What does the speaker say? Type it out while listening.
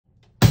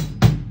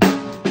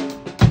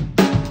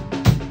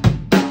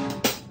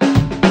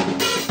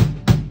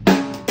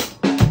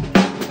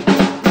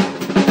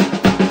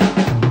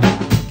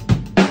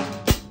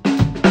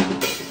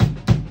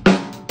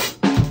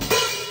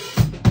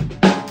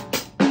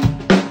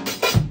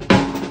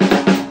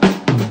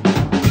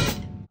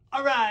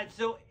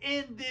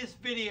In this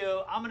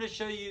video, I'm going to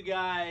show you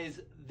guys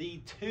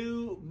the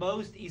two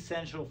most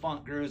essential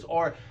funk grooves,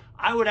 or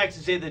I would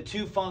actually say the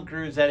two funk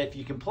grooves that if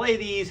you can play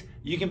these,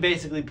 you can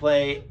basically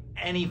play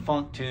any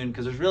funk tune,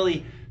 because there's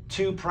really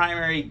two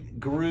primary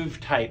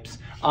groove types.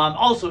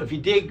 Also, if you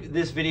dig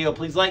this video,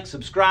 please like,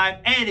 subscribe,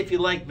 and if you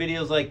like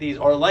videos like these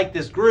or like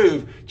this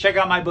groove, check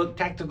out my book,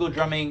 Tactical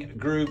Drumming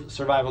Groove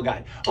Survival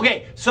Guide.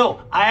 Okay,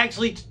 so I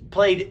actually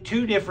played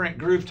two different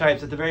groove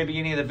types at the very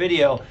beginning of the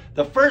video.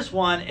 The first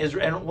one is,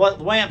 and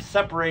the way I'm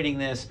separating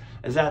this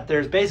is that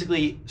there's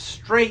basically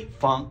straight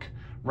funk,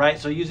 right?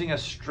 So using a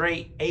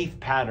straight eighth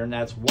pattern,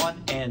 that's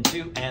 1 and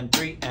 2 and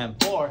 3 and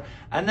 4.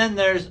 And then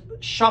there's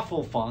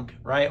shuffle funk,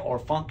 right? Or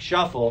funk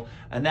shuffle.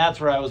 And that's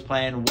where I was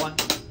playing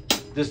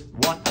this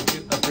 1, a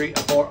 2, a 3, a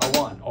 4, a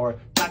 1. Or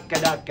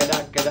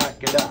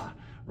da-ka-da-ka-da-ka-da-ka-da.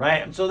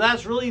 Right? And so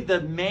that's really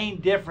the main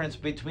difference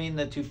between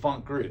the two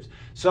funk grooves.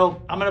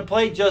 So I'm going to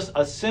play just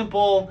a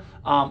simple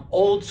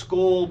old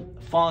school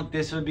funk.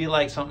 This would be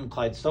like something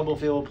Clyde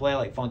Stubblefield would play,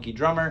 like Funky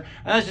Drummer.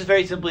 And that's just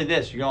very simply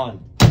this. You're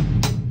going.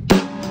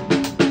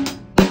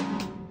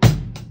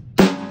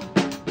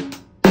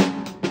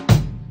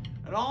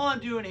 And all I'm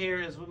doing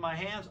here is with my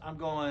hands, I'm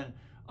going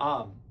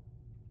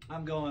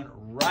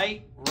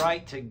right,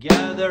 right,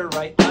 together,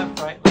 right,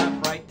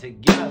 right,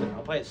 together.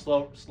 I'll play it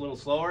slow, a little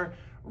slower.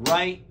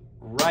 Right,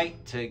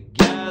 right,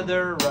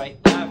 together, right,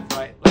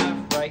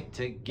 right,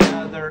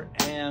 together,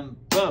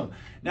 and boom.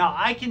 Now,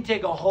 I can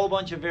take a whole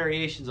bunch of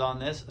variations on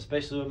this,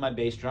 especially with my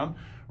bass drum,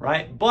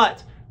 right?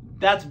 But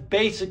that's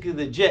basically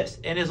the gist.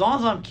 And as long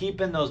as I'm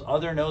keeping those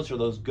other notes or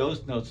those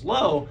ghost notes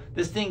low,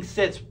 this thing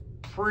sits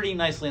pretty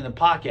nicely in the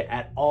pocket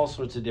at all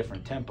sorts of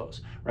different tempos,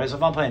 right? So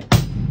if I'm playing,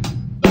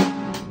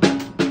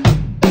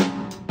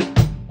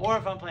 or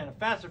if I'm playing a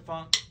faster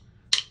funk,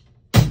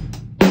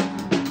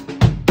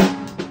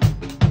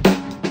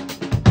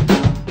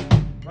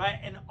 right?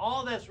 And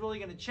all that's really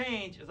going to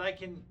change is I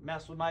can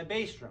mess with my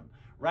bass drum,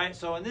 right?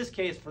 So in this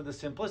case, for the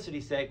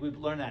simplicity's sake, we've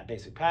learned that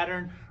basic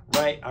pattern,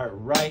 right,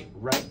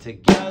 right,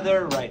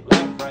 together, right,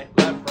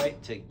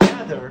 right,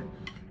 together.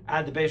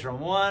 Add the bass drum,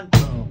 1,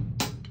 boom.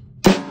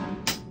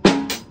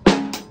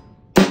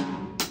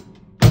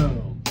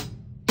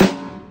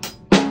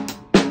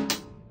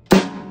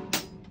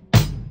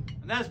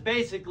 That's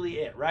basically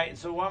it, right? And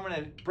so I'm going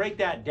to break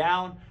that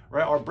down,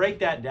 right? Or break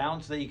that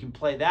down so that you can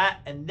play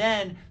that and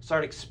then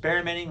start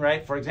experimenting,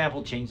 right? For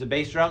example, change the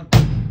bass drum.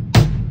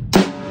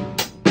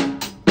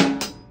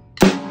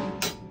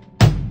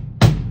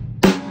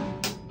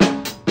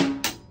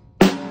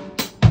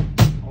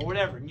 Or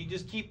whatever. And you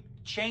just keep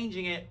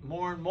changing it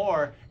more and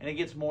more, and it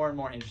gets more and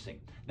more interesting.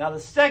 Now,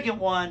 the second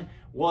one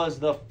was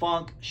the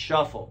funk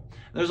shuffle.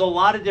 There's a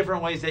lot of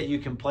different ways that you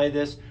can play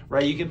this,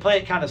 right? You can play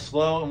it kind of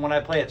slow, and when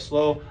I play it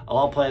slow,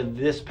 I'll play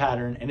this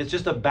pattern, and it's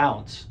just a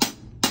bounce.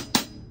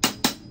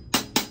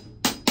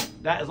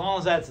 That, as long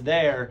as that's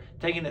there,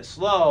 taking it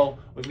slow,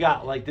 we've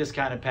got like this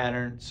kind of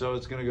pattern, so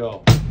it's gonna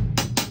go.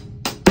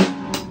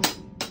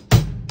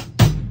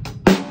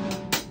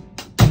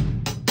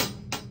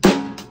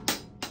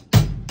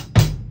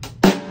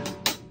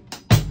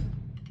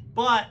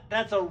 But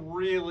that's a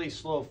really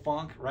slow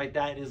funk, right?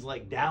 That is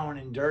like down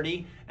and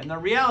dirty. And the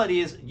reality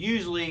is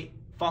usually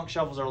funk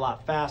shuffles are a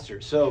lot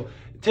faster. So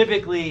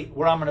typically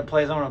what I'm going to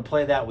play is I'm going to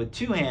play that with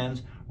two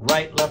hands,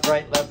 right, left,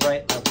 right, left,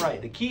 right, left, right.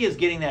 The key is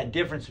getting that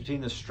difference between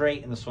the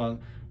straight and the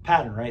swung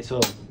pattern, right? So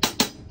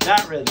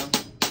that rhythm.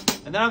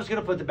 And then I'm just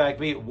going to put the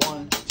backbeat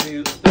 1,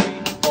 2, 3,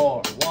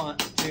 4, 1,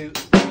 2,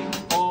 3,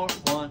 4,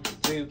 1,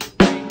 2,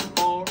 3,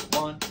 4,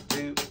 1,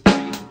 2,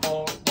 3,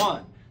 4,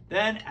 1.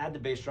 Then add the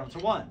bass drum to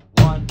 1.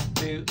 1,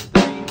 2,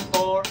 3,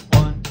 4,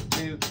 1,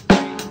 2,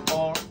 3,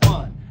 4,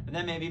 1. And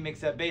then maybe mix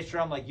that bass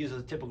drum, like use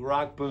a typical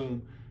rock,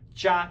 boom,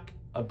 chock,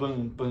 a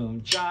boom,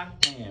 boom, chock,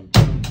 and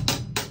boom.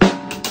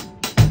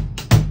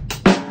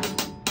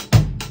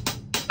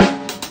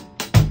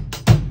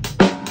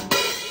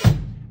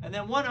 And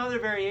then one other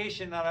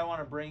variation that I want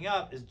to bring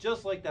up is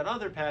just like that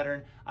other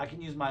pattern, I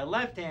can use my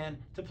left hand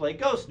to play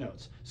ghost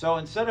notes. So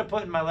instead of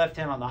putting my left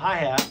hand on the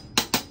hi-hat,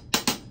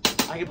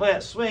 I can play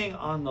that swing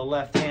on the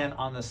left hand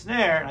on the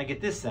snare, and I get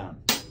this sound.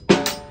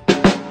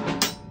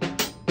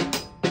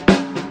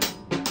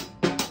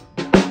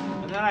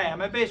 And then I add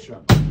my bass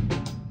drum.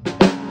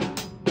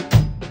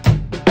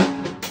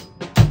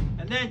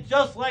 And then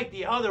just like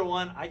the other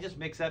one, I just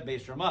mix that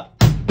bass drum up.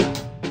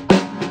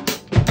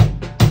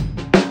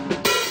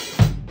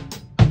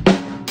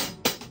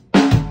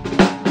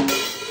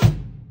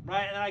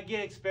 I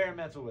get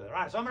experimental with it. All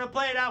right, so I'm going to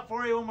play it out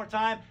for you one more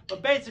time.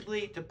 But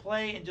basically, to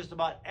play in just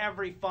about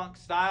every funk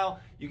style,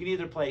 you can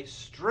either play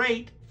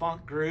straight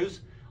funk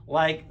grooves,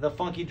 like the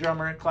Funky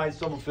Drummer Clyde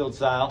Stubblefield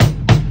style,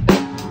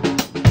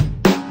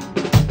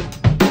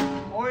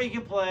 or you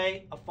can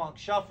play a funk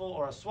shuffle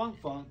or a swung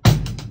funk.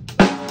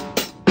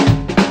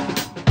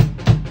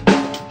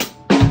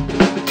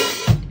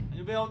 And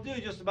you'll be able to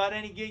do just about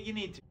any gig you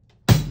need to.